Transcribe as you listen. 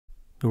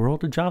The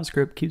world of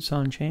JavaScript keeps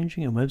on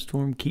changing and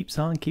WebStorm keeps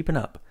on keeping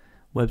up.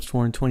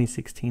 WebStorm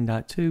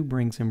 2016.2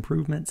 brings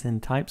improvements in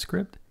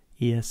TypeScript,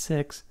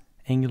 ES6,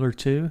 Angular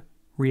 2,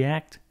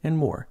 React, and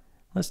more.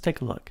 Let's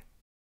take a look.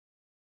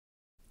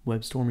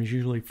 WebStorm is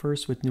usually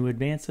first with new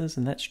advances,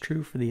 and that's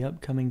true for the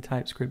upcoming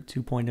TypeScript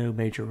 2.0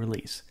 major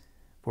release.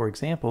 For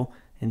example,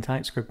 in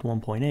TypeScript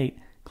 1.8,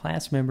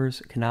 class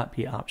members cannot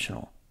be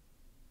optional.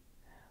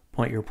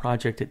 Point your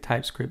project at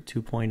TypeScript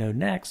 2.0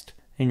 next,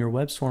 and your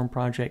WebStorm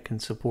project can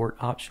support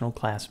optional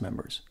class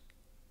members.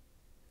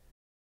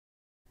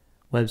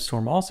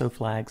 WebStorm also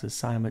flags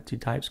assignment to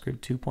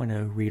TypeScript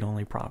 2.0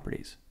 read-only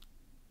properties.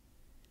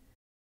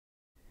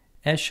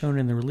 As shown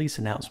in the release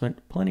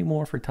announcement, plenty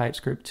more for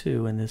TypeScript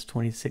 2 in this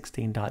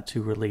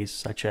 2016.2 release,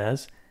 such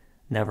as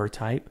never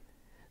type,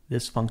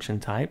 this function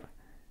type,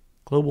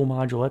 global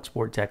module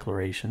export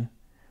declaration,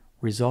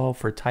 resolve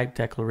for type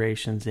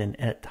declarations in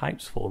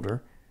 @types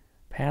folder,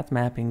 path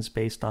mappings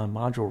based on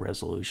module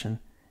resolution,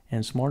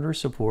 and smarter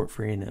support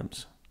for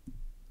enums.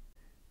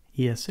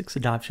 ES6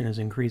 adoption is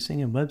increasing,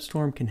 and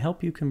WebStorm can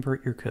help you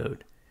convert your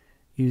code.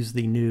 Use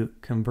the new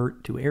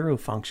convert to arrow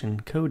function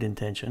code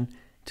intention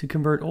to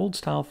convert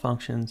old-style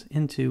functions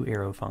into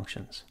arrow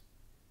functions.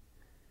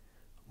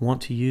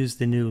 Want to use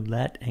the new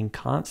let and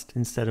const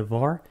instead of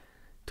var?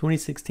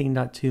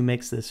 2016.2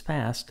 makes this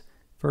fast,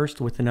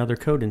 first with another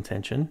code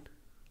intention,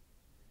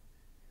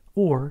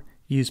 or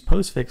use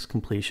postfix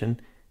completion,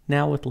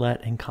 now with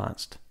let and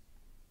const.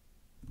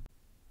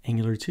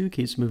 Angular 2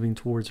 keeps moving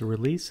towards a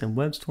release, and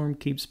WebStorm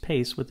keeps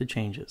pace with the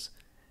changes.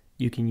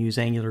 You can use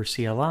Angular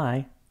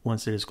CLI,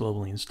 once it is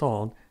globally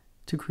installed,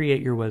 to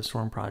create your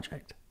WebStorm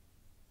project.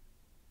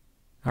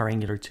 Our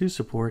Angular 2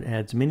 support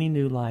adds many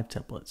new live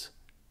templates.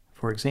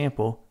 For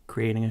example,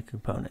 creating a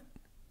component.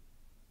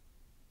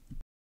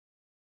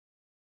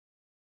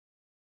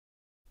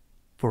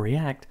 For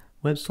React,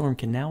 WebStorm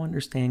can now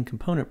understand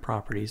component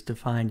properties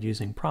defined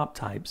using prop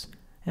types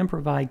and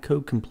provide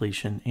code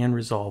completion and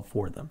resolve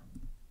for them.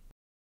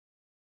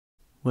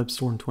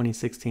 WebStorm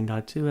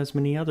 2016.2 has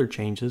many other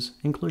changes,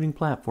 including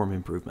platform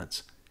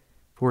improvements.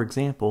 For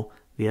example,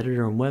 the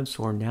editor in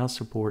WebStorm now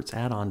supports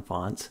add-on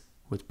fonts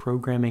with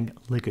programming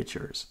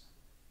ligatures.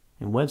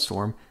 In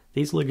WebStorm,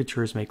 these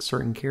ligatures make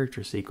certain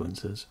character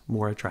sequences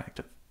more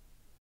attractive.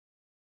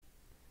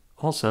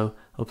 Also,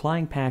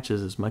 applying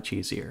patches is much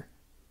easier.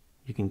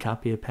 You can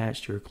copy a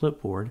patch to your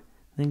clipboard,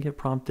 then get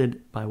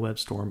prompted by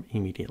WebStorm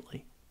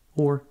immediately,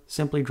 or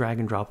simply drag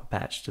and drop a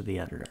patch to the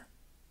editor.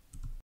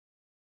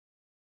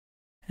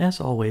 As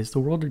always, the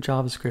world of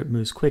JavaScript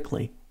moves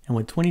quickly, and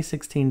with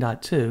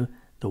 2016.2,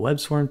 the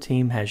WebStorm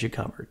team has you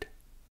covered.